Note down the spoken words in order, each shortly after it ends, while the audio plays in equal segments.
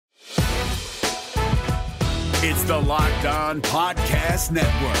It's the Locked On Podcast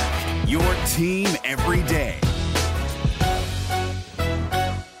Network, your team every day.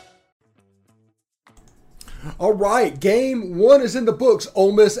 All right, game one is in the books.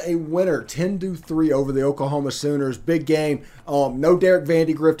 Ole Miss a winner, 10-3 over the Oklahoma Sooners. Big game. No Derek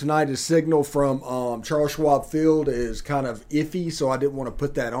Vandegrift tonight. His signal from Charles Schwab Field is kind of iffy, so I didn't want to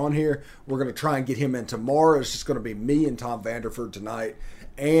put that on here. We're going to try and get him in tomorrow. It's just going to be me and Tom Vanderford tonight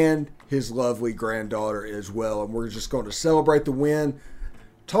and his lovely granddaughter as well. And we're just going to celebrate the win,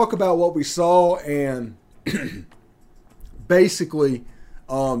 talk about what we saw, and basically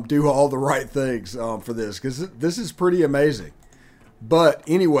do all the right things for this, because this is pretty amazing. But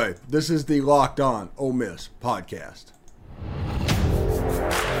anyway, this is the Locked On Ole Miss podcast.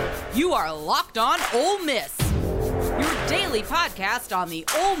 You are Locked On Ole Miss, your daily podcast on the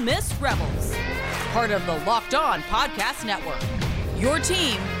Ole Miss Rebels. Part of the Locked On Podcast Network, your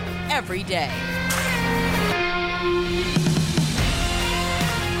team every day.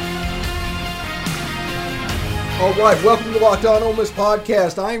 All right, welcome to the Locked On Ole Miss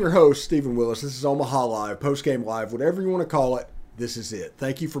podcast. I am your host, Stephen Willis. This is Omaha Live, postgame live, whatever you want to call it. This is it.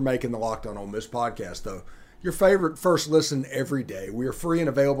 Thank you for making the Locked On Ole Miss podcast, though. Your favorite first listen every day. We are free and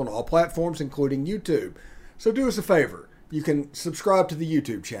available on all platforms, including YouTube. So do us a favor. You can subscribe to the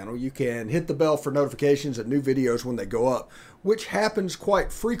YouTube channel. You can hit the bell for notifications of new videos when they go up, which happens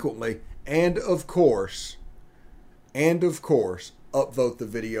quite frequently. And of course, upvote the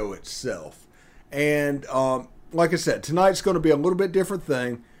video itself. And like I said, tonight's going to be a little bit different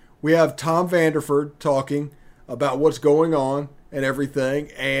thing. We have Tom Vanderford talking about what's going on and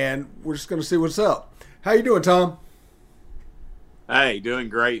everything, and we're just going to see what's up. How you doing, Tom? Hey, doing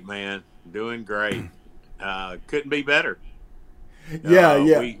great, man. Doing great. Couldn't be better. Yeah.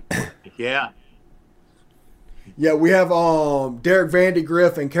 Yeah, we have Derek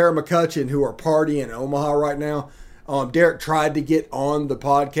Vandegrift and Kara McCutcheon who are partying in Omaha right now. Derek tried to get on the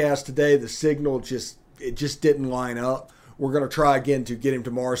podcast today. The signal just didn't line up. We're going to try again to get him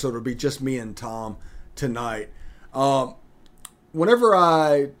tomorrow, so it'll be just me and Tom tonight. Whenever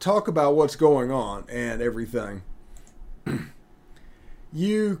I talk about what's going on and everything,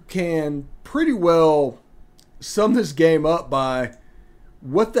 you can pretty well sum this game up by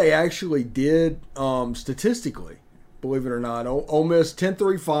what they actually did statistically, believe it or not. Ole Miss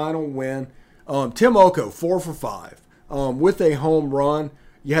 10-3 final win. Tim Oko, 4 for 5 with a home run.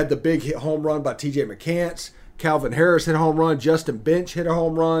 You had the big hit home run by T.J. McCants. Calvin Harris hit a home run. Justin Bench hit a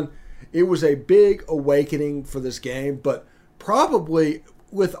home run. It was a big awakening for this game, but probably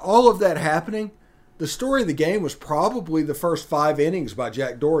with all of that happening, the story of the game was probably the first 5 innings by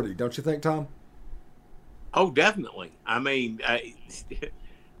Jack Doherty. Don't you think, Tom? Oh, definitely. I mean,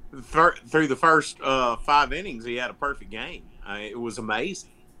 through the first 5 innings, he had a perfect game. It was amazing.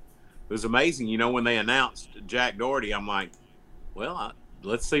 It was amazing. You know, when they announced Jack Doherty, I'm like, well,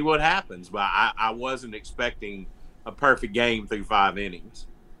 let's see what happens. But I wasn't expecting a perfect game through 5 innings.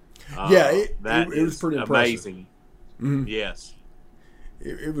 It was pretty impressive. Amazing. Mm-hmm. Yes.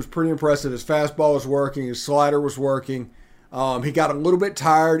 It was pretty impressive. His fastball was working. His slider was working. He got a little bit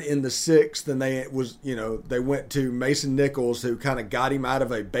tired in the 6th, and they went to Mason Nichols, who kind of got him out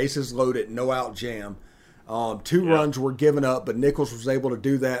of a bases loaded, no out jam. 2 runs were given up, but Nichols was able to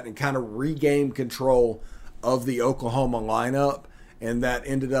do that and kind of regain control of the Oklahoma lineup. And that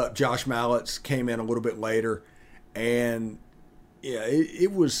ended up, Josh Mallets came in a little bit later, and yeah,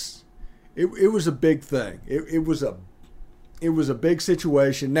 it was a big thing. It was a big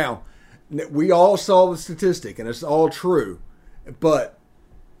situation. Now, we all saw the statistic, and it's all true, but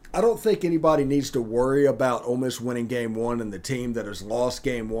I don't think anybody needs to worry about Ole Miss winning Game 1 and the team that has lost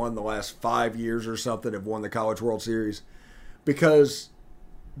Game 1 the last 5 years or something have won the College World Series, because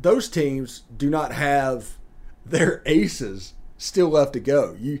those teams do not have their aces still left to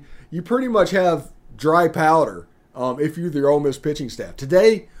go. You pretty much have dry powder if you're the Ole Miss pitching staff.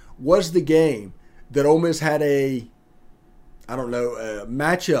 Today was the game that Ole Miss had a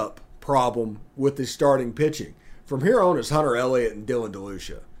matchup problem with the starting pitching. From here on, it's Hunter Elliott and Dylan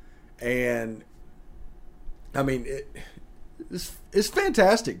DeLucia. And, I mean, it's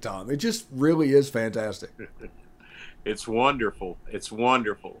fantastic, Tom. It just really is fantastic. It's wonderful. It's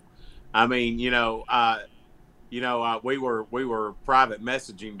wonderful. I mean, we were private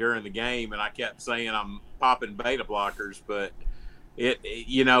messaging during the game, and I kept saying I'm popping beta blockers, but it's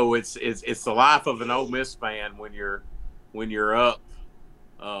the life of an Ole Miss fan when you're up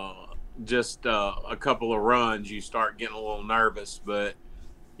just a couple of runs, you start getting a little nervous. But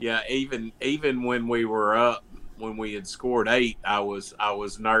yeah, even when we were up, when we had scored 8, I was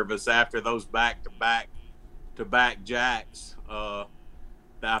nervous after those back-to-back jacks.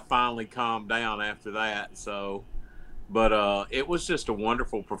 I finally calmed down after that. So, but it was just a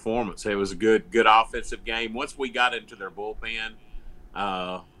wonderful performance. It was a good offensive game. Once we got into their bullpen,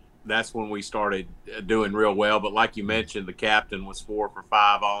 that's when we started doing real well. But like you mentioned, the captain was 4 for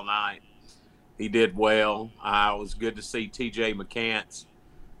 5 all night. He did well. It was good to see T.J. McCants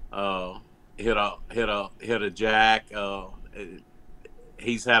hit a jack.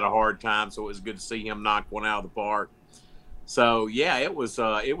 He's had a hard time, so it was good to see him knock one out of the park. So yeah, it was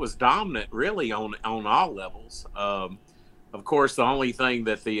dominant really on all levels. Of course, the only thing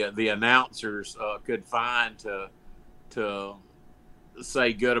that the announcers could find to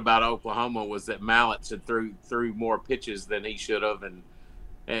say good about Oklahoma was that Mallett had threw more pitches than he should have, and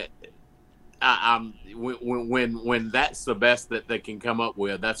when that's the best that they can come up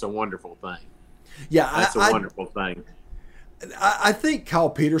with, that's a wonderful thing. Yeah, that's a wonderful thing. I think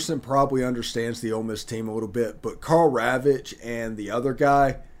Kyle Peterson probably understands the Ole Miss team a little bit, but Carl Ravitch and the other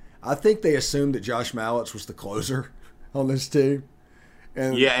guy, I think they assumed that Josh Mallett was the closer on this team.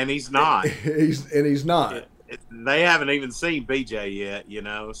 And he's not. He's not. They haven't even seen BJ yet,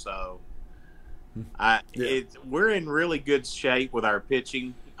 so we're in really good shape with our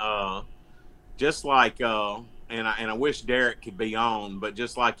pitching. Just like and I wish Derek could be on, but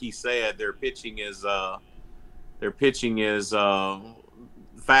just like he said, their pitching is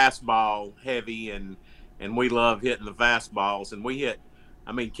fastball heavy, and we love hitting the fastballs. And we hit,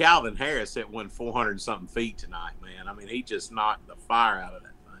 Calvin Harris hit 400 something feet tonight, man. He just knocked the fire out of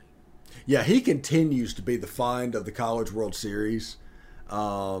that thing. Yeah, he continues to be the find of the College World Series.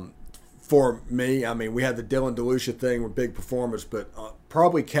 For me, we had the Dylan DeLucia thing with big performance, but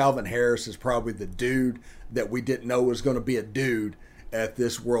probably Calvin Harris is probably the dude that we didn't know was going to be a dude at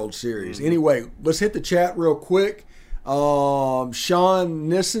this World Series. Mm-hmm. Anyway, let's hit the chat real quick. Sean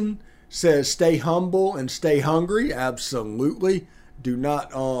Nissen says, stay humble and stay hungry. Absolutely. Do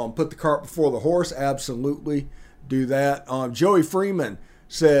not put the cart before the horse. Absolutely do that. Joey Freeman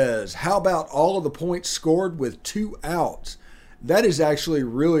says, how about all of the points scored with 2 outs? That is actually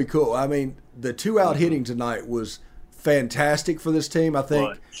really cool. The 2-out hitting tonight was fantastic for this team. I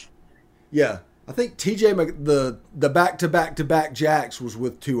think, I think TJ, the back-to-back-to-back jacks was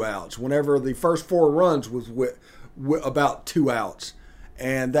with 2 outs. Whenever the first 4 runs was with about 2 outs.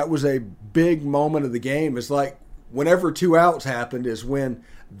 And that was a big moment of the game. It's like whenever 2 outs happened is when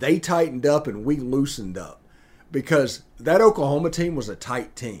they tightened up and we loosened up. Because that Oklahoma team was a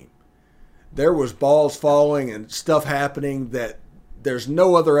tight team. There was balls falling and stuff happening that there's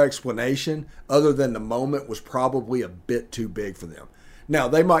no other explanation other than the moment was probably a bit too big for them. Now,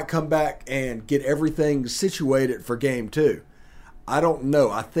 they might come back and get everything situated for game 2. I don't know.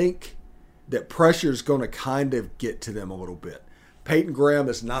 I think that pressure is going to kind of get to them a little bit. Peyton Graham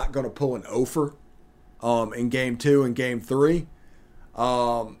is not going to pull an offer in game 2 and game 3.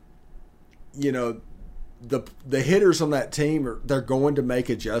 The hitters on that team, they're going to make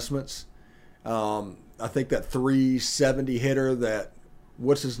adjustments. I think that 370 hitter that,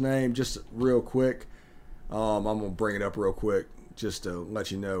 what's his name, just real quick. I'm going to bring it up real quick just to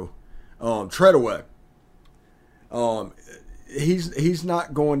let you know. Treadaway. He's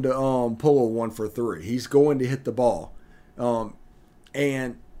not going to pull a 1 for 3. He's going to hit the ball.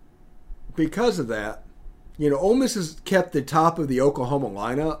 And because of that, Ole Miss has kept the top of the Oklahoma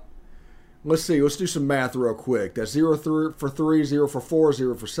lineup. Let's see. Let's do some math real quick. That's 0 for 3, 0 for 4,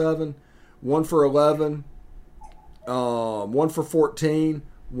 0 for 7. 1 for 11, 1 for 14,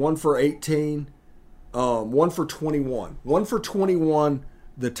 1 for 18, 1 for 21. 1 for 21,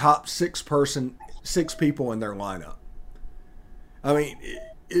 the top 6 people in their lineup.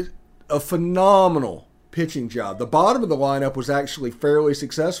 It's a phenomenal pitching job. The bottom of the lineup was actually fairly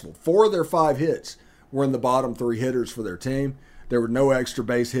successful. 4 of their 5 hits were in the bottom 3 hitters for their team. There were no extra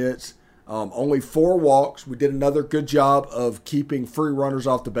base hits. Only 4 walks. We did another good job of keeping free runners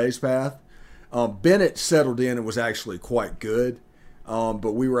off the base path. Bennett settled in and was actually quite good,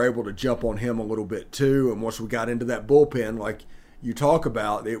 but we were able to jump on him a little bit too. And once we got into that bullpen, like you talk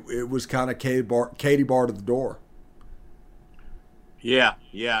about, it was kind of Katie bar to the door. Yeah,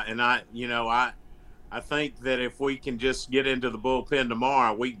 and I think that if we can just get into the bullpen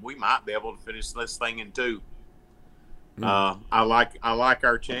tomorrow, we might be able to finish this thing in 2. I like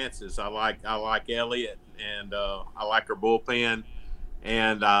our chances. I like Elliott, and I like our bullpen.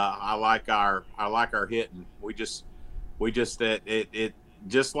 And I like our hitting. We just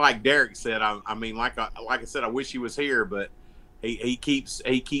just like Derek said. Like I said, I wish he was here, but he keeps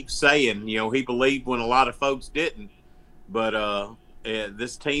saying, he believed when a lot of folks didn't. But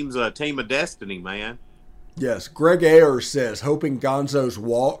this team's a team of destiny, man. Yes, Greg Ayers says hoping Gonzo's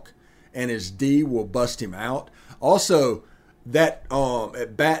walk and his D will bust him out. Also, that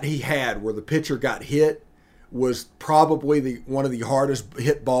at bat he had where the pitcher got hit was probably one of the hardest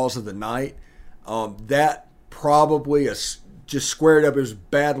hit balls of the night. That probably just squared up. It was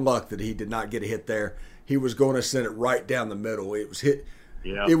bad luck that he did not get a hit there. He was going to send it right down the middle. It was hit.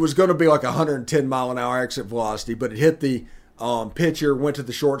 Yeah. It was going to be like 110 mile an hour exit velocity, but it hit the pitcher, went to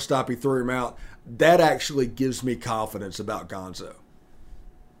the shortstop. He threw him out. That actually gives me confidence about Gonzo.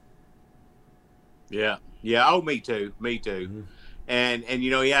 Yeah. Yeah. Oh, me too. Me too. Mm-hmm. And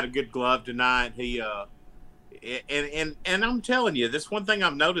he had a good glove tonight. He and I'm telling you, this one thing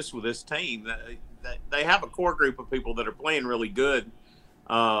I've noticed with this team, that they have a core group of people that are playing really good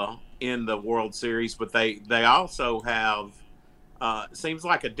in the World Series, but they also have seems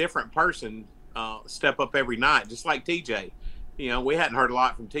like a different person step up every night, just like TJ. We hadn't heard a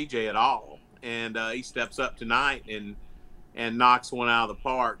lot from TJ at all, and he steps up tonight and knocks one out of the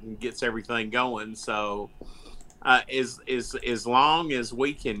park and gets everything going. So as long as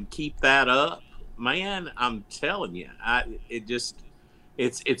we can keep that up, man, I'm telling you, it's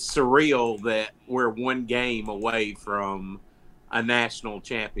surreal that we're one game away from a national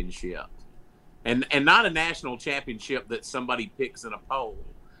championship, and not a national championship that somebody picks in a poll.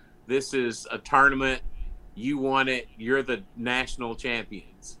 This is a tournament. You won it. You're the national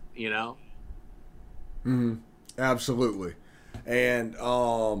champions. Mm-hmm. Absolutely. And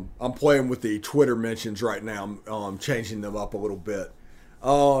I'm playing with the Twitter mentions right now. I'm changing them up a little bit.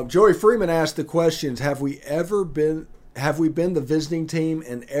 Joey Freeman asked the questions: Have we been the visiting team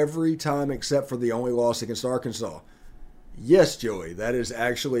in every time except for the only loss against Arkansas? Yes, Joey, that is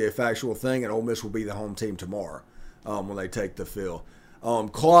actually a factual thing, and Ole Miss will be the home team tomorrow when they take the field.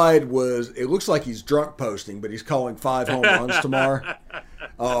 Clyde it looks like he's drunk posting, but he's calling 5 home runs tomorrow.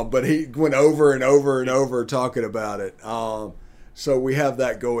 But he went over and over and over talking about it. So we have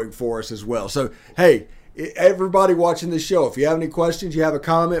that going for us as well. So, hey, everybody watching this show, if you have any questions, you have a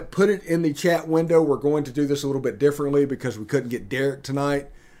comment, put it in the chat window. We're going to do this a little bit differently because we couldn't get Derek tonight.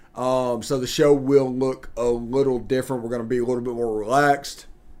 So the show will look a little different. We're going to be a little bit more relaxed.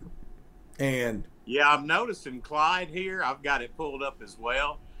 And yeah, I'm noticing Clyde here. I've got it pulled up as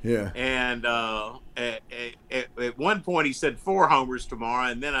well. Yeah. And at one point he said 4 homers tomorrow,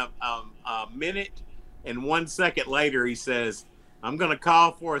 and then a minute and 1 second later he says, "I'm going to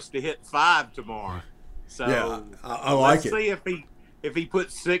call for us to hit 5 tomorrow." So yeah, I like it. Let's see if he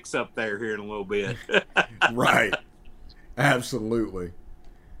puts 6 up there here in a little bit. Right. Absolutely.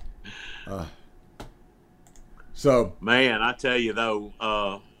 So, man, I tell you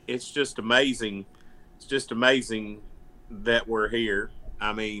though, it's just amazing. It's just amazing that we're here.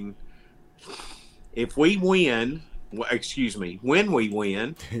 I mean, if we win, when we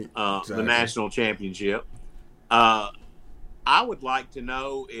win exactly. the national championship, I would like to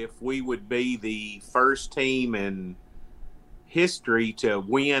know if we would be the first team in history to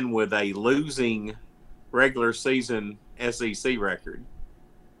win with a losing regular season SEC record.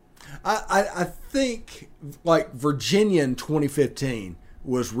 I think like Virginia in 2015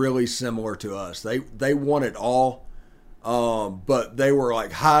 was really similar to us. They won it all, but they were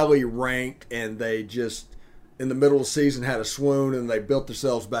like highly ranked, and they just in the middle of the season had a swoon, and they built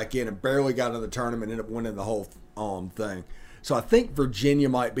themselves back in and barely got in the tournament and ended up winning the whole thing. So I think Virginia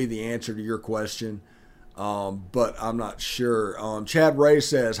might be the answer to your question, but I'm not sure. Chad Ray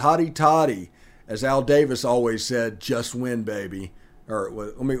says, "Hotty toddy," as Al Davis always said, "Just win, baby." Or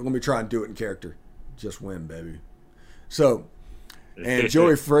let me try and do it in character. Just win, baby. So, and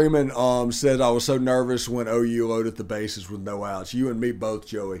Joey Freeman said, "I was so nervous when OU loaded the bases with no outs." You and me both,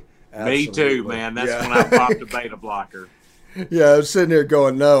 Joey. Absolutely. Me too, man. That's when I popped the beta blocker. Yeah, I was sitting there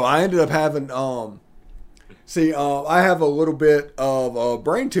going, no. I ended up having I have a little bit of a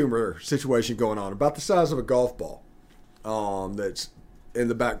brain tumor situation going on, about the size of a golf ball. That's in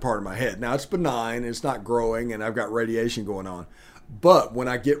the back part of my head. Now, it's benign. It's not growing, and I've got radiation going on. But when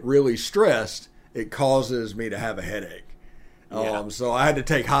I get really stressed, it causes me to have a headache. Yeah. So I had to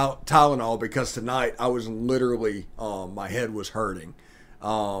take Tylenol because tonight I was literally, my head was hurting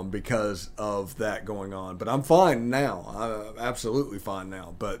because of that going on. But I'm fine now. I'm absolutely fine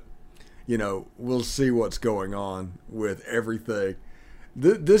now. But, we'll see what's going on with everything.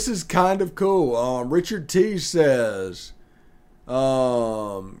 This is kind of cool. Richard T. says,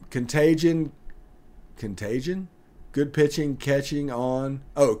 Contagion? Good pitching, catching on.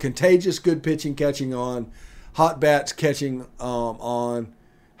 Oh, contagious, good pitching, catching on. Hot bats, catching on.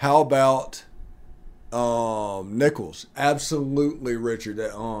 How about Nichols? Absolutely, Richard.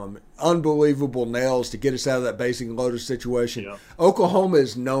 Unbelievable nails to get us out of that basing loaded situation. Yeah. Oklahoma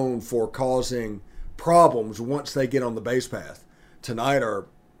is known for causing problems once they get on the base path. Tonight, our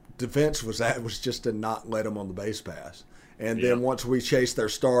defense was just to not let them on the base pass. And then once we chased their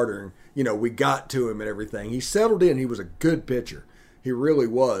starter, we got to him and everything. He settled in. He was a good pitcher. He really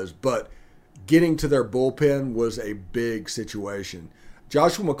was. But getting to their bullpen was a big situation.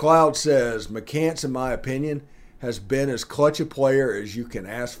 Joshua McLeod says, McCants, in my opinion, has been as clutch a player as you can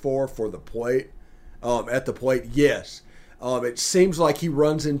ask for the plate. At the plate, yes. It seems like he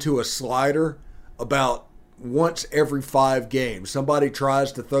runs into a slider about once every 5 games. Somebody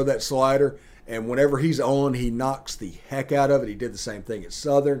tries to throw that slider, and whenever he's on, he knocks the heck out of it. He did the same thing at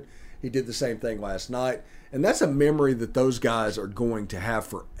Southern. He did the same thing last night. And that's a memory that those guys are going to have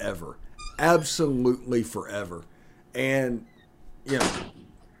forever. Absolutely forever. And,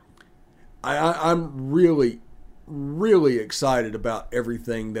 I'm really, really excited about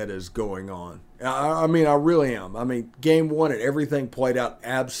everything that is going on. I mean, I really am. I mean, game 1 and everything played out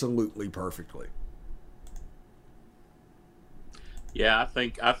absolutely perfectly. Yeah,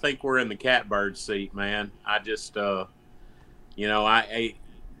 I think we're in the catbird seat, man. I just, I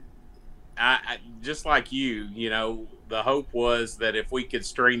just like you, the hope was that if we could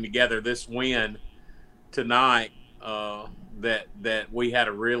string together this win tonight, that we had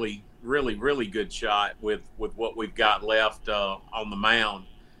a really, really, really good shot with what we've got left on the mound.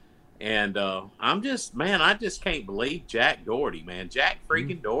 And I just can't believe Jack Doherty, man. Jack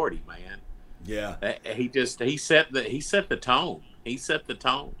freaking Doherty, man. Yeah. He set the tone. He set the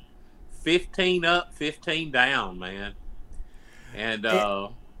tone. 15 up, 15 down, man. And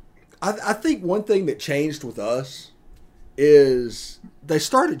I think one thing that changed with us is they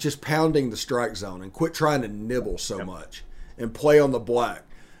started just pounding the strike zone and quit trying to nibble so much and play on the black.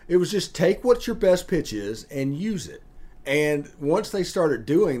 It was just take what your best pitch is and use it. And once they started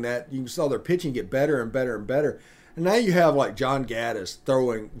doing that, you saw their pitching get better and better and better. And now you have like John Gaddis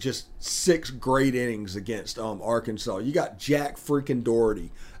throwing just 6 great innings against Arkansas. You got Jack freaking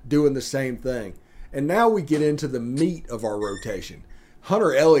Doherty doing the same thing. And now we get into the meat of our rotation.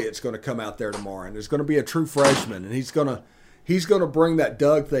 Hunter Elliott's going to come out there tomorrow, and there's going to be a true freshman, and he's going to bring that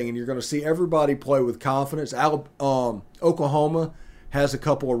Doug thing, and you're going to see everybody play with confidence. Oklahoma has a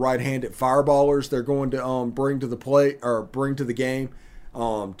couple of right-handed fireballers they're going to bring to the plate or bring to the game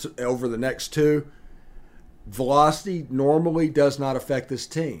over the next 2. Velocity normally does not affect this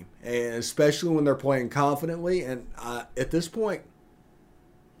team, and especially when they're playing confidently. And at this point,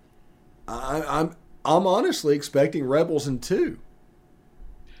 I'm honestly expecting Rebels in 2.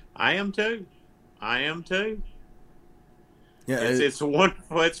 I am too. Yeah, it's a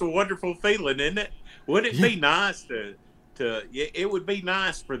wonderful feeling, isn't it? Wouldn't it be nice it would be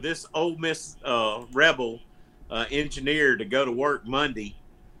nice for this Ole Miss Rebel engineer to go to work Monday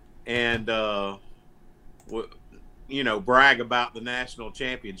and brag about the national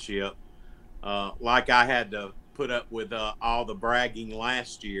championship like I had to put up with all the bragging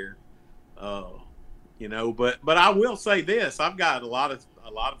last year. But I will say this: I've got a lot of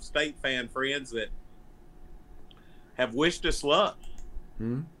state fan friends that have wished us luck.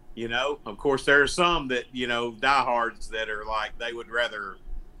 Of course, there are some that diehards that are like they would rather,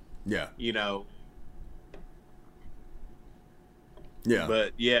 yeah.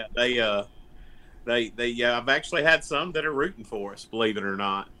 But yeah, they I've actually had some that are rooting for us, believe it or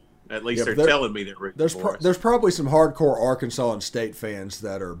not. At least they're telling me they're rooting for us. There's probably some hardcore Arkansas and State fans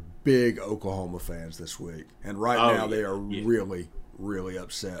that are big Oklahoma fans this week, and now they are really, really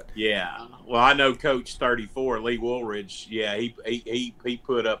upset. Yeah, well, I know Coach 34 Lee Woolridge. Yeah, he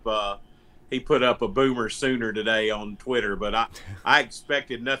put up a boomer sooner today on Twitter, but I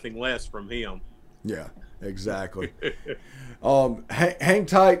expected nothing less from him. Yeah, exactly. Hang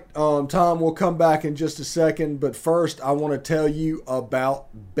tight, Tom. We'll come back in just a second, but first I want to tell you about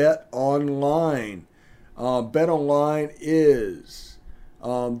Bet Online. Bet Online is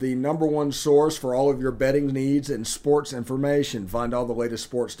the number one source for all of your betting needs and sports information. Find all the latest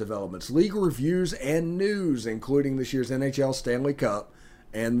sports developments, league reviews, and news, including this year's NHL Stanley Cup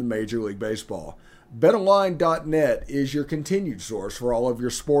and the Major League Baseball. BetOnline.net is your continued source for all of your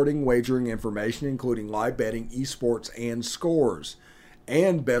sporting wagering information, including live betting, esports, and scores.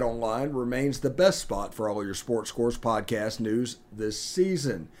 And BetOnline remains the best spot for all your sports scores, podcast news this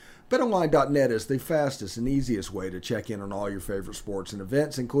season. BetOnline.net is the fastest and easiest way to check in on all your favorite sports and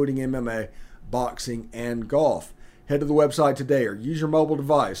events, including MMA, boxing, and golf. Head to the website today or use your mobile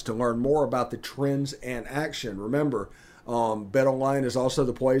device to learn more about the trends and action. Remember, BetOnline is also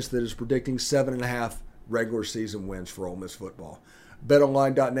the place that is predicting 7.5 regular season wins for Ole Miss football.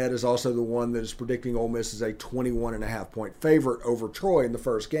 BetOnline.net is also the one that is predicting Ole Miss as a 21.5 point favorite over Troy in the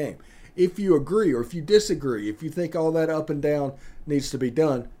first game. If you agree or if you disagree, if you think all that up and down needs to be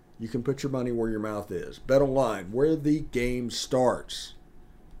done, you can put your money where your mouth is. BetOnline, where the game starts.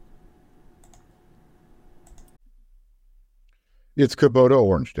 It's Kubota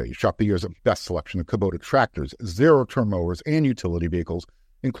Orange Day. Shop the year's best selection of Kubota tractors, zero-turn mowers, and utility vehicles,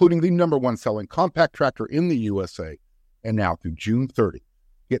 including the #1 selling compact tractor in the USA. And now through June 30,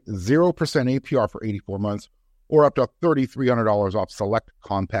 get 0% APR for 84 months or up to $3,300 off select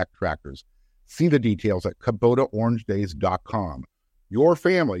compact tractors. See the details at KubotaOrangeDays.com. Your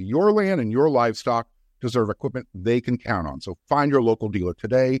family, your land, and your livestock deserve equipment they can count on. So find your local dealer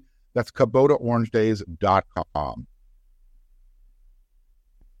today. That's KubotaOrangeDays.com.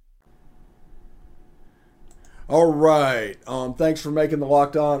 All right. Thanks for making the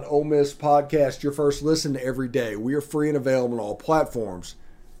Locked On Ole Miss podcast your first listen every day. We are free and available on all platforms,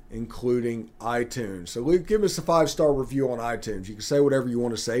 including iTunes. So give us a 5-star review on iTunes. You can say whatever you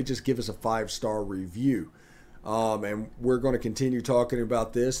want to say. Just give us a 5-star review. And we're going to continue talking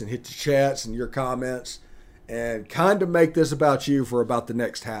about this and hit the chats and your comments and kind of make this about you for about the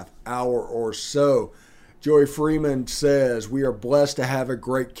next half hour or so. Joey Freeman says, we are blessed to have a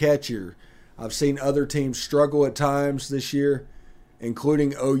great catcher. I've seen other teams struggle at times this year,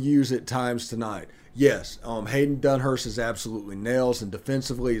 including OU's at times tonight. Yes, Hayden Dunhurst is absolutely nails, and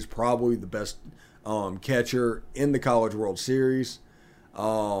defensively is probably the best catcher in the College World Series.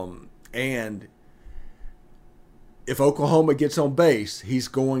 And if Oklahoma gets on base, he's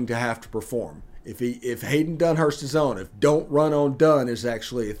going to have to perform. If Hayden Dunhurst is on, if don't run on Dunn is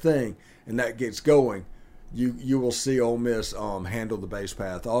actually a thing, and that gets going, you will see Ole Miss handle the base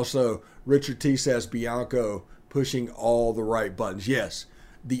path. Also, Richard T says Bianco pushing all the right buttons. Yes,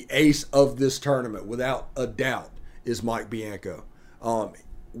 the ace of this tournament, without a doubt, is Mike Bianco.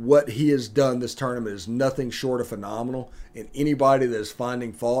 What he has done this tournament is nothing short of phenomenal, and anybody that is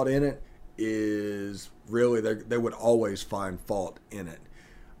finding fault in it is really, they would always find fault in it.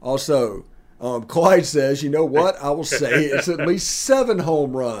 Also, Clyde says, you know what? I will say it's at least 7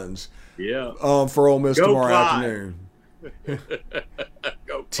 home runs. Yeah. For Ole Miss tomorrow Clyde. afternoon.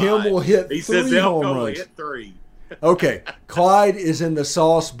 Go Tim Clyde. will hit He 3 says home Elko will runs. hit 3. Okay, Clyde is in the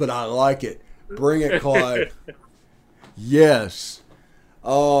sauce, but I like it. Bring it, Clyde. Yes.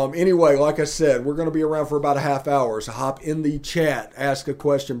 Anyway, like I said, we're going to be around for about a half hour. So hop in the chat, ask a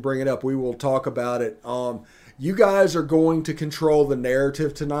question, bring it up. We will talk about it. You guys are going to control the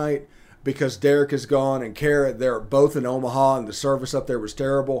narrative tonight because Derek is gone and Kara. They're both in Omaha, and the service up there was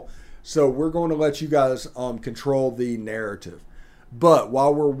terrible. So we're going to let you guys control the narrative. But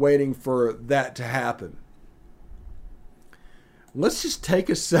while we're waiting for that to happen, let's just take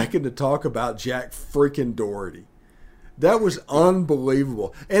a second to talk about Jack freaking Doherty. That was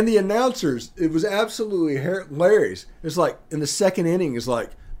unbelievable. And the announcers, it was absolutely hilarious. It's like in the second inning, it's like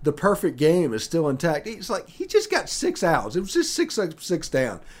the perfect game is still intact. It's like he just got 6 outs. It was just 6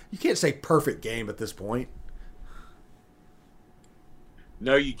 down. You can't say perfect game at this point.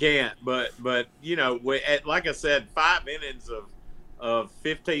 No, you can't. But you know, like I said, 5 innings of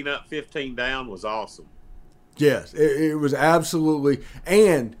 15 up, 15 down was awesome. Yes, it was absolutely,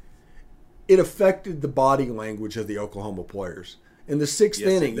 and it affected the body language of the Oklahoma players. In the 6th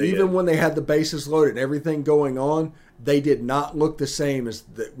inning, even when they had the bases loaded and everything going on, they did not look the same as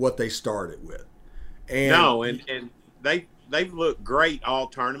what they started with. And no, and they've looked great all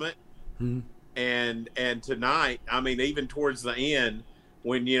tournament. Mm-hmm. And tonight, I mean, even towards the end,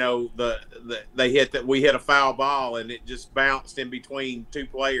 when you know we hit a foul ball and it just bounced in between 2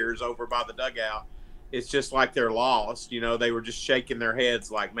 players over by the dugout. It's just like they're lost. You know, they were just shaking their heads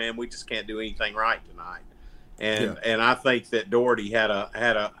like, man, we just can't do anything right tonight. And I think that Doherty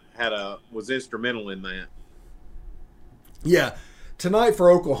was instrumental in that. Yeah. Tonight for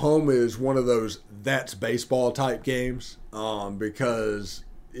Oklahoma is one of those that's baseball type games because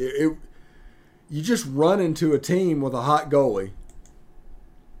you just run into a team with a hot goalie.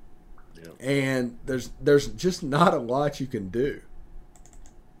 And there's just not a lot you can do.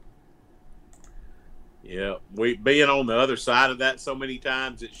 Yeah, being on the other side of that so many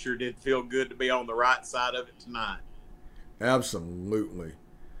times, it sure did feel good to be on the right side of it tonight. Absolutely.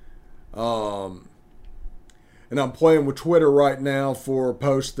 And I'm playing with Twitter right now for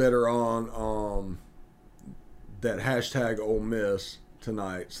posts that are on that hashtag Ole Miss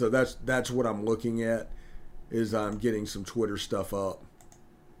tonight. So that's what I'm looking at, is I'm getting some Twitter stuff up.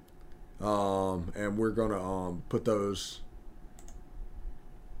 And we're going to put those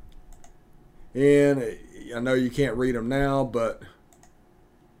in. I know you can't read them now, but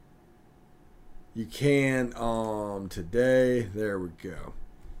you can today. There we go.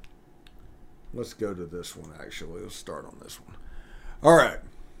 Let's go to this one, actually. Let's start on this one. All right.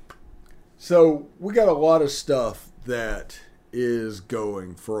 So we got a lot of stuff that is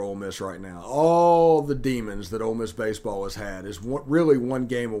going for Ole Miss right now. All the demons that Ole Miss baseball has had is really one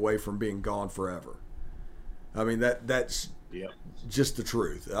game away from being gone forever. I mean, that's Yep. Just the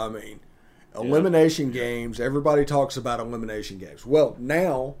truth. I mean, elimination games, everybody talks about elimination games. Well,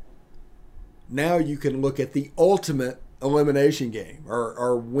 now you can look at the ultimate elimination game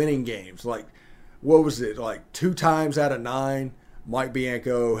or winning games. Like, what was it? Like 2 times out of 9, Mike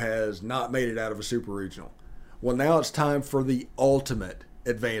Bianco has not made it out of a super regional. Well, now it's time for the ultimate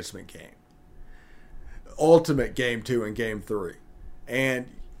advancement game. Ultimate game 2 and game 3. And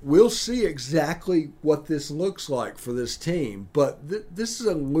we'll see exactly what this looks like for this team. But this is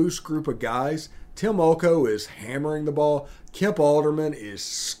a loose group of guys. Tim Olko is hammering the ball. Kemp Alderman is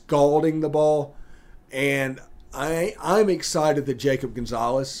scalding the ball. And I'm excited that Jacob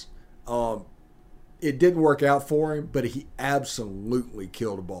Gonzalez, it didn't work out for him, but he absolutely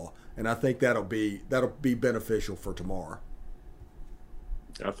killed a ball. And I think that'll be beneficial for tomorrow.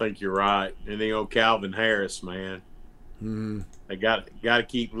 I think you're right. And then Calvin Harris, man. They got to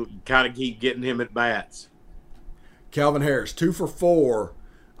keep getting him at bats. Calvin Harris, 2 for 4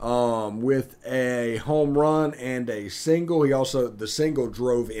 with a home run and a single. The single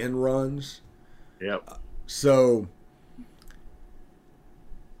drove in runs. Yep. So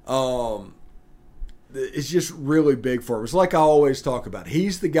it's just really big for him. It's like I always talk about.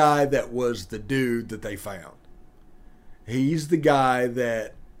 He's the guy that was the dude that they found. He's the guy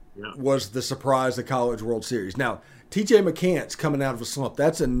that was the surprise of College World Series. Now, TJ McCant's coming out of a slump.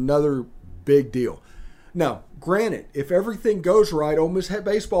 That's another big deal. Now, granted, if everything goes right, Ole Miss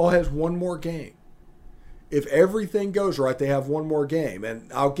baseball has one more game. If everything goes right, they have one more game.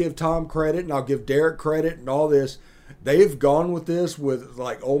 And I'll give Tom credit and I'll give Derek credit and all this. They've gone with this with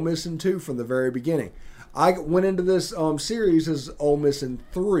like Ole Miss in 2 from the very beginning. I went into this series as Ole Miss in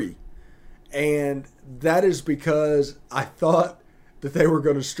 3. And that is because I thought that they were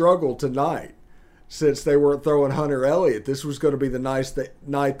going to struggle tonight since they weren't throwing Hunter Elliott. This was going to be the night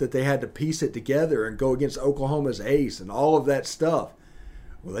that they had to piece it together and go against Oklahoma's ace and all of that stuff.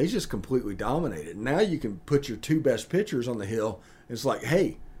 Well, they just completely dominated. Now you can put your 2 best pitchers on the hill. It's like,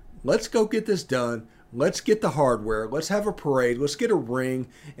 hey, let's go get this done. Let's get the hardware. Let's have a parade. Let's get a ring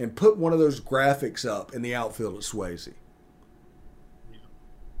and put one of those graphics up in the outfield at Swayze.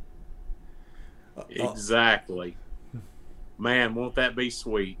 Exactly. Man, won't that be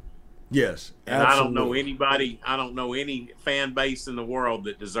sweet? Yes, and absolutely. I don't know any fan base in the world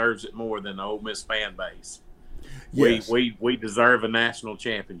that deserves it more than the Ole Miss fan base. Yes. We deserve a national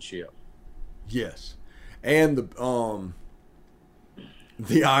championship. Yes. And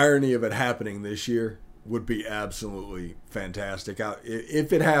the irony of it happening this year would be absolutely fantastic.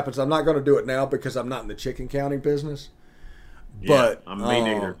 If it happens, I'm not going to do it now because I'm not in the chicken counting business. But me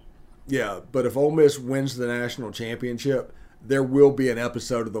neither. Yeah, but if Ole Miss wins the national championship, there will be an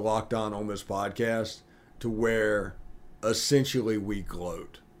episode of the Locked On Ole Miss podcast to where essentially we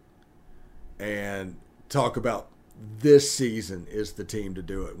gloat and talk about this season is the team to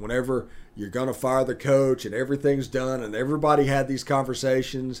do it. Whenever you're going to fire the coach and everything's done and everybody had these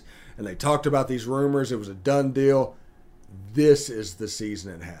conversations and they talked about these rumors, it was a done deal. This is the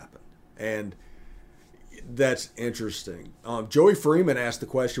season it happened. And that's interesting. Joey Freeman asked the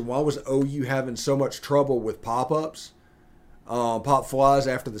question, why was OU having so much trouble with pop-ups, pop flies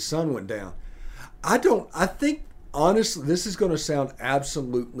after the sun went down? I think, honestly, this is going to sound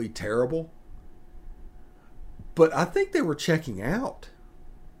absolutely terrible, but I think they were checking out.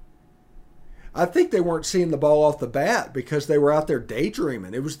 I think they weren't seeing the ball off the bat because they were out there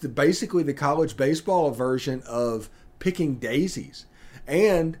daydreaming. It was basically the college baseball version of picking daisies.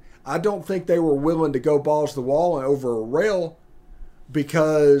 And I don't think they were willing to go balls to the wall and over a rail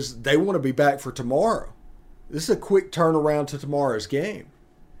because they want to be back for tomorrow. This is a quick turnaround to tomorrow's game.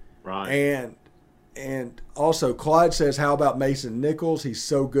 Right. And also, Clyde says, how about Mason Nichols? He's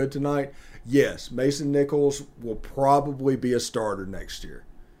so good tonight. Yes, Mason Nichols will probably be a starter next year.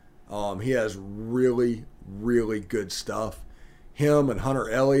 He has really, really good stuff. Him and Hunter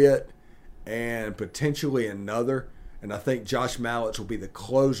Elliott and potentially another. And I think Josh Mallett will be the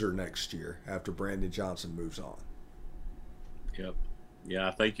closer next year after Brandon Johnson moves on. Yep. Yeah,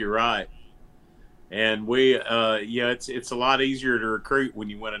 I think you're right. And it's a lot easier to recruit when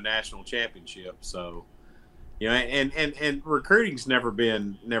you win a national championship. So, and recruiting's never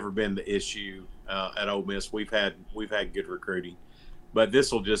been the issue at Ole Miss. We've had good recruiting, but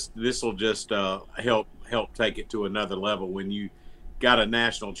this will just help take it to another level when you got a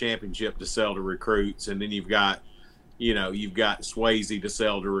national championship to sell to recruits, and then you've got Swayze to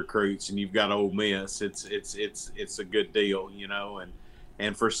sell to recruits, and you've got Ole Miss. It's a good deal,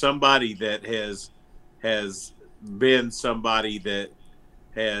 and for somebody that has been somebody that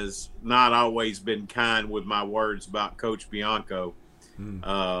has not always been kind with my words about Coach Bianco.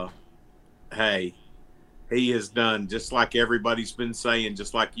 Hey, he has done just like everybody's been saying,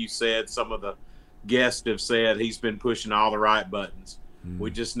 just like you said, some of the guests have said, he's been pushing all the right buttons.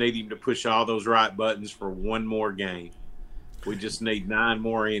 We just need him to push all those right buttons for one more game. We just need 9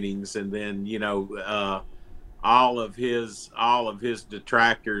 more innings, and then all of his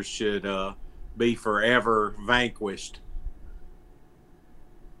detractors should be forever vanquished.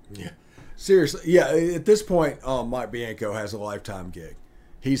 Yeah, seriously. Yeah, at this point, Mike Bianco has a lifetime gig.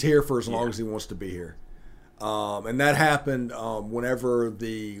 He's here for as long as he wants to be here. And that happened whenever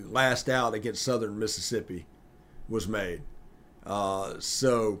the last out against Southern Mississippi was made.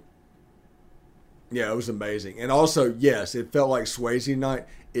 So, yeah, it was amazing. And also, yes, it felt like Swayze night.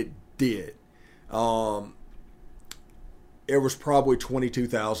 It did. It was probably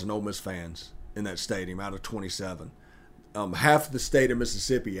 22,000 Ole Miss fans in that stadium out of 27. Half the state of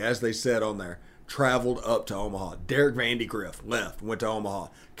Mississippi, as they said on there, traveled up to Omaha. Derek Vandy Griff left, went to Omaha.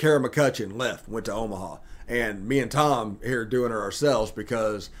 Kara McCutcheon left, went to Omaha. And me and Tom here doing it ourselves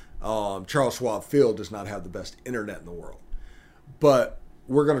because Charles Schwab Field does not have the best internet in the world. But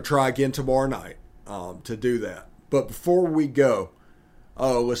we're going to try again tomorrow night to do that. But before we go,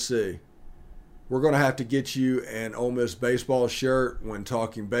 let's see. We're going to have to get you an Ole Miss baseball shirt when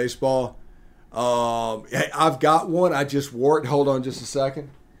talking baseball. Hey, I've got one. I just wore it. Hold on just a second.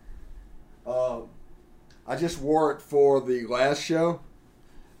 I just wore it for the last show.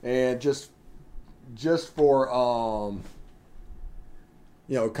 And just for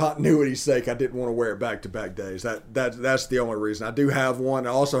continuity's sake, I didn't want to wear it back-to-back days. That's the only reason. I do have one.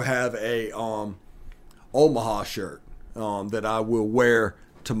 I also have a Omaha shirt that I will wear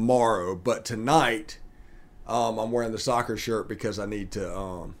tomorrow. But tonight, I'm wearing the soccer shirt because I need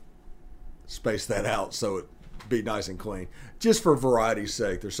to space that out so it be nice and clean. Just for variety's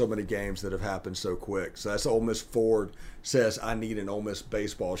sake, there's so many games that have happened so quick. So that's Ole Miss Ford says, I need an Ole Miss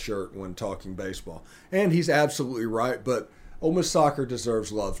baseball shirt when talking baseball. And he's absolutely right, but Ole Miss soccer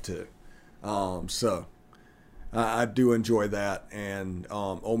deserves love too. So I do enjoy that. And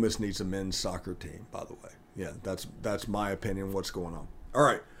Ole Miss needs a men's soccer team, by the way. Yeah, that's my opinion what's going on. All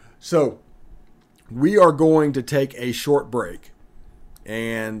right, so we are going to take a short break.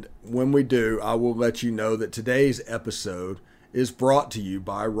 And when we do, I will let you know that today's episode is brought to you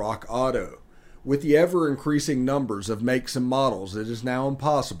by Rock Auto. With the ever-increasing numbers of makes and models, it is now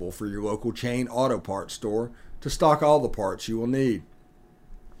impossible for your local chain auto parts store to stock all the parts you will need.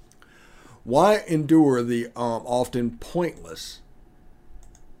 Why endure the often pointless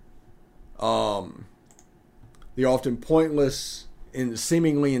and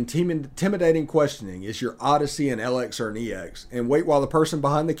seemingly intimidating questioning, is your Odyssey an LX or an EX, and wait while the person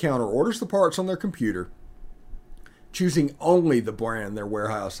behind the counter orders the parts on their computer, choosing only the brand their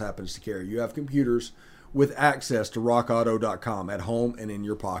warehouse happens to carry? You have computers with access to rockauto.com at home and in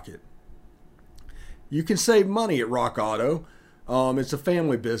your pocket. You can save money at Rock Auto. It's a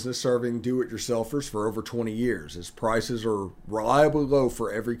family business serving do-it-yourselfers for over 20 years. Its prices are reliably low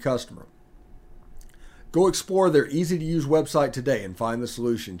for every customer. Go explore their easy-to-use website today and find the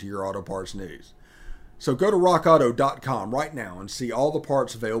solution to your auto parts needs. So go to rockauto.com right now and see all the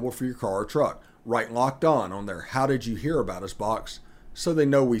parts available for your car or truck. Write Locked On their How Did You Hear About Us box so they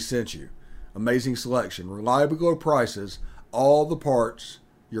know we sent you. Amazing selection, reliably low prices, all the parts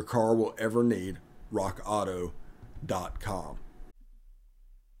your car will ever need. rockauto.com.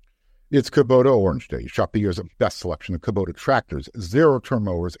 It's Kubota Orange Day. Shop the year's best selection of Kubota tractors, zero-turn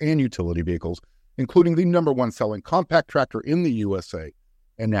mowers, and utility vehicles, including the #1 selling compact tractor in the USA.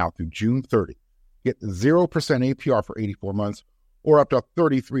 And now through June 30, get 0% APR for 84 months or up to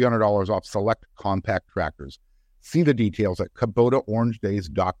 $3,300 off select compact tractors. See the details at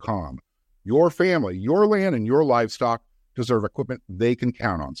KubotaOrangeDays.com. Your family, your land, and your livestock deserve equipment they can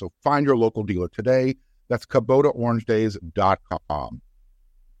count on. So find your local dealer today. That's KubotaOrangeDays.com.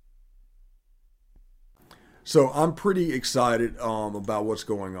 So I'm pretty excited about what's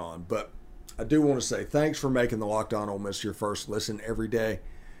going on, but I do want to say thanks for making the Locked On Ole Miss your first listen every day.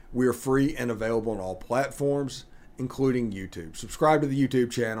 We are free and available on all platforms, including YouTube. Subscribe to the YouTube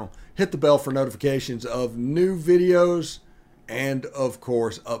channel, hit the bell for notifications of new videos, and of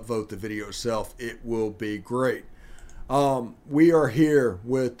course, upvote the video itself. It will be great. We are here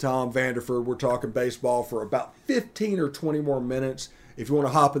with Tom Vanderford. We're talking baseball for about 15 or 20 more minutes. If you want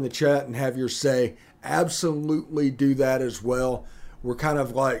to hop in the chat and have your say, absolutely do that as well. We're kind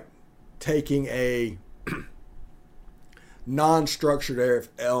of like taking a non-structured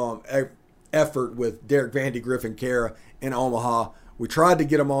effort with Derek Vandy, Griffin, Kara in Omaha. We tried to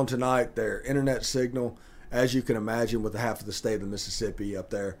get them on tonight. Their internet signal, as you can imagine, with the half of the state of Mississippi up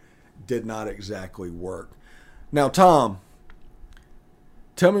there, did not exactly work. Now, Tom,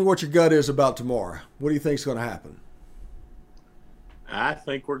 Tell me what your gut is about tomorrow. What do you think is going to happen? I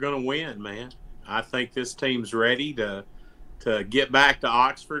think we're going to win, man. I think this team's ready to get back to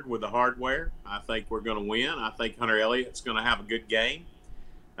Oxford with the hardware. I think we're going to win. I think Hunter Elliott's going to have a good game.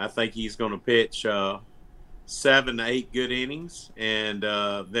 I think he's going to pitch 7 to 8 good innings, and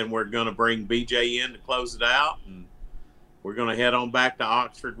then we're going to bring BJ in to close it out, and we're going to head on back to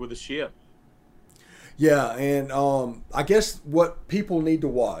Oxford with a ship. Yeah, and I guess what people need to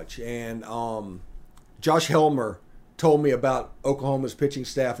watch, and Josh Helmer told me about Oklahoma's pitching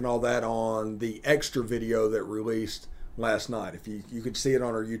staff and all that on the extra video that released last night. If you could see it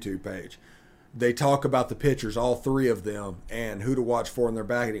on our YouTube page. They talk about the pitchers, all 3 of them, and who to watch for in their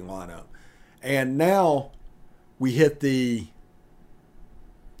batting lineup. And now we hit the,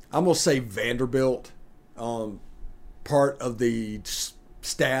 I'm going to say Vanderbilt part of the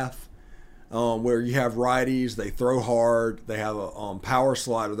staff, where you have righties, they throw hard, they have a power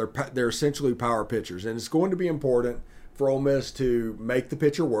slider. They're essentially power pitchers, and it's going to be important for Ole Miss to make the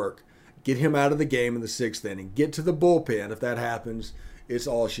pitcher work, get him out of the game in the 6th inning, get to the bullpen. If that happens, it's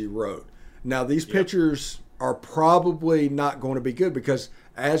all she wrote. Now, these pitchers are probably not going to be good because,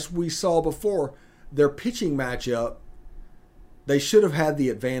 as we saw before, their pitching matchup, they should have had the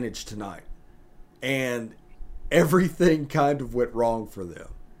advantage tonight, and everything kind of went wrong for them.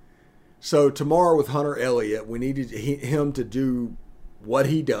 So tomorrow with Hunter Elliott, we needed him to do what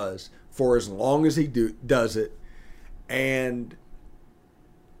he does for as long as he does it, and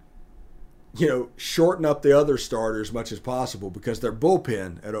shorten up the other starters as much as possible because their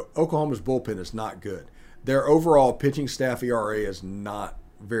bullpen at Oklahoma's bullpen is not good. Their overall pitching staff ERA is not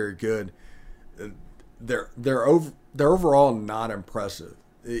very good. They're overall not impressive.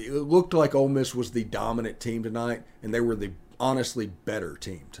 It looked like Ole Miss was the dominant team tonight, and they were the honestly better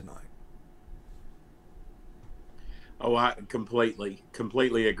team tonight. Oh, I completely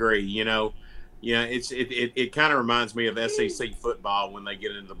agree. It kind of reminds me of SEC football when they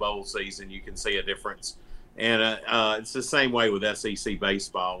get into the bowl season. You can see a difference, and it's the same way with SEC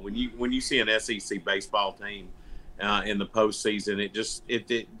baseball. When you see an SEC baseball team in the postseason,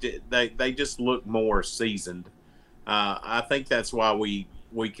 they just look more seasoned. I think that's why we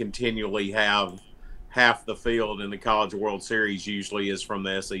continually have half the field in the College World Series usually is from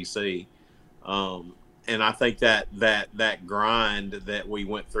the SEC. And I think that grind that we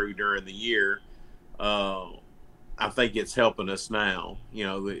went through during the year, I think it's helping us now.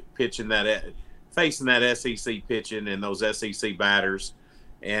 Facing that SEC pitching and those SEC batters,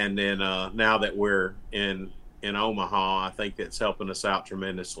 and then now that we're in Omaha, I think that's helping us out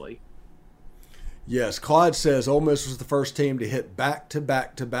tremendously. Yes, Clyde says Ole Miss was the first team to hit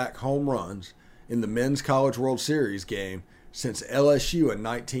back-to-back-to-back home runs in the Men's College World Series game since LSU in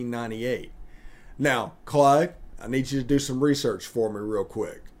 1998. Now, Clyde, I need you to do some research for me real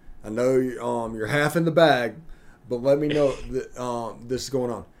quick. I know you're half in the bag, but let me know that this is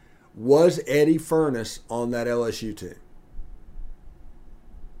going on. Was Eddie Furness on that LSU team?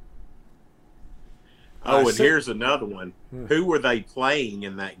 Oh, and here's another one. Who were they playing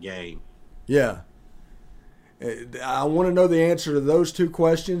in that game? Yeah. I want to know the answer to those 2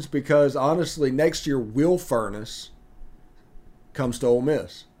 questions because, honestly, next year, Will Furness comes to Ole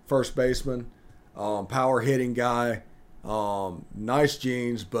Miss. First baseman. Power hitting guy, nice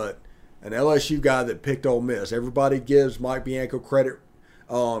genes, but an LSU guy that picked Ole Miss. Everybody gives Mike Bianco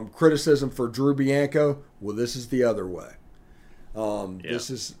criticism for Drew Bianco. Well, this is the other way. This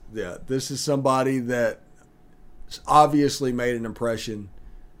is somebody that obviously made an impression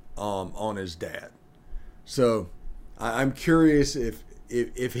on his dad. So I'm curious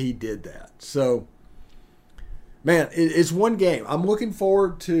if he did that. So, man, it's one game. I'm looking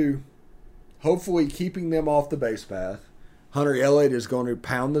forward to hopefully keeping them off the base path. Hunter Elliott is going to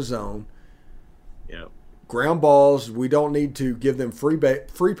pound the zone. Yeah. Ground balls, we don't need to give them free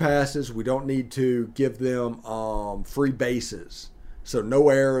passes. We don't need to give them free bases. So no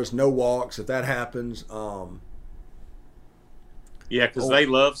errors, no walks. If that happens, because they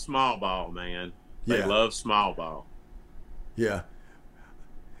love small ball, man. They love small ball. Yeah.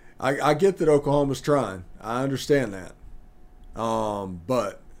 I get that Oklahoma's trying. I understand that.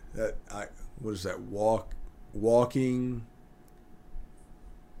 But what is that? Walking.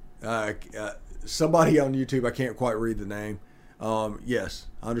 Somebody on YouTube, I can't quite read the name. Yes,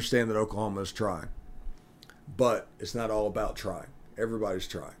 I understand that Oklahoma is trying, but it's not all about trying. Everybody's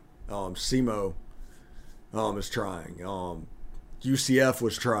trying. SEMO is trying. UCF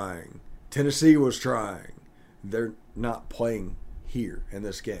was trying. Tennessee was trying. They're not playing here in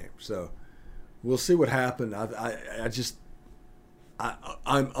this game, so we'll see what happens.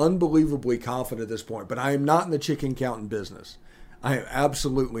 I'm unbelievably confident at this point, but I am not in the chicken counting business. I am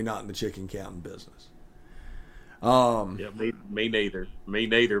absolutely not in the chicken counting business. Yeah, me neither. Me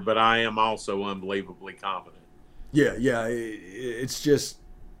neither. But I am also unbelievably confident. Yeah. It's just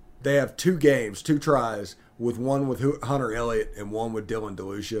they have 2 games, 2 tries, with one with Hunter Elliott and one with Dylan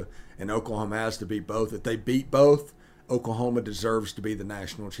DeLucia, and Oklahoma has to beat both. If they beat both, Oklahoma deserves to be the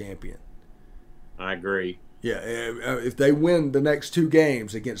national champion. I agree. Yeah, if they win the next 2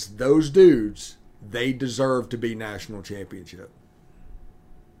 games against those dudes, they deserve to be national championship.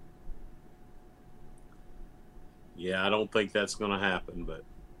 Yeah, I don't think that's going to happen, but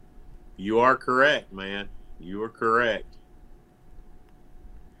you are correct, man. You are correct.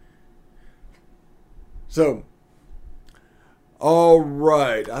 So, all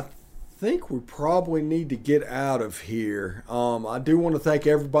right. I think we probably need to get out of here. I do want to thank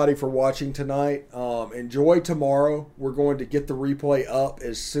everybody for watching tonight. Enjoy tomorrow. We're going to get the replay up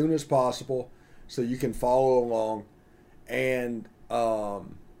as soon as possible so you can follow along. And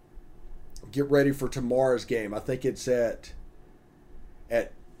get ready for tomorrow's game. I think it's at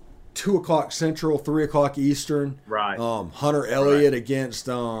 2 o'clock Central, 3 o'clock Eastern. Right. Hunter Elliott against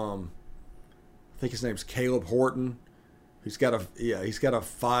I think his name's Caleb Horton. He's got a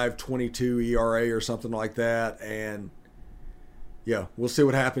 5.22 ERA or something like that, and yeah, we'll see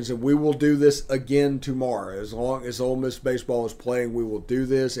what happens. And we will do this again tomorrow. As long as Ole Miss baseball is playing, we will do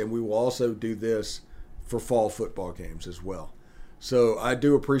this, and we will also do this for fall football games as well. So I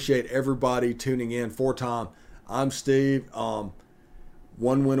do appreciate everybody tuning in. For Tom, I'm Steve. 1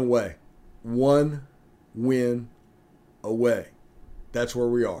 win away. 1 win away. That's where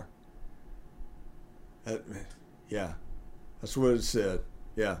we are. Yeah. That's what it said.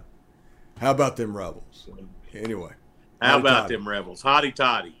 Yeah. How about them Rebels? Anyway. How about them Rebels? Hotty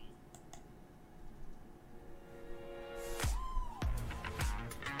toddy.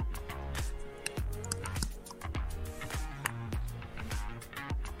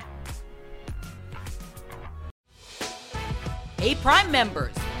 Hey, Prime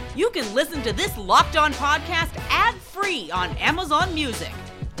members, you can listen to this Locked On podcast ad-free on Amazon Music.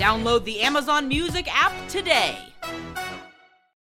 Download the Amazon Music app today.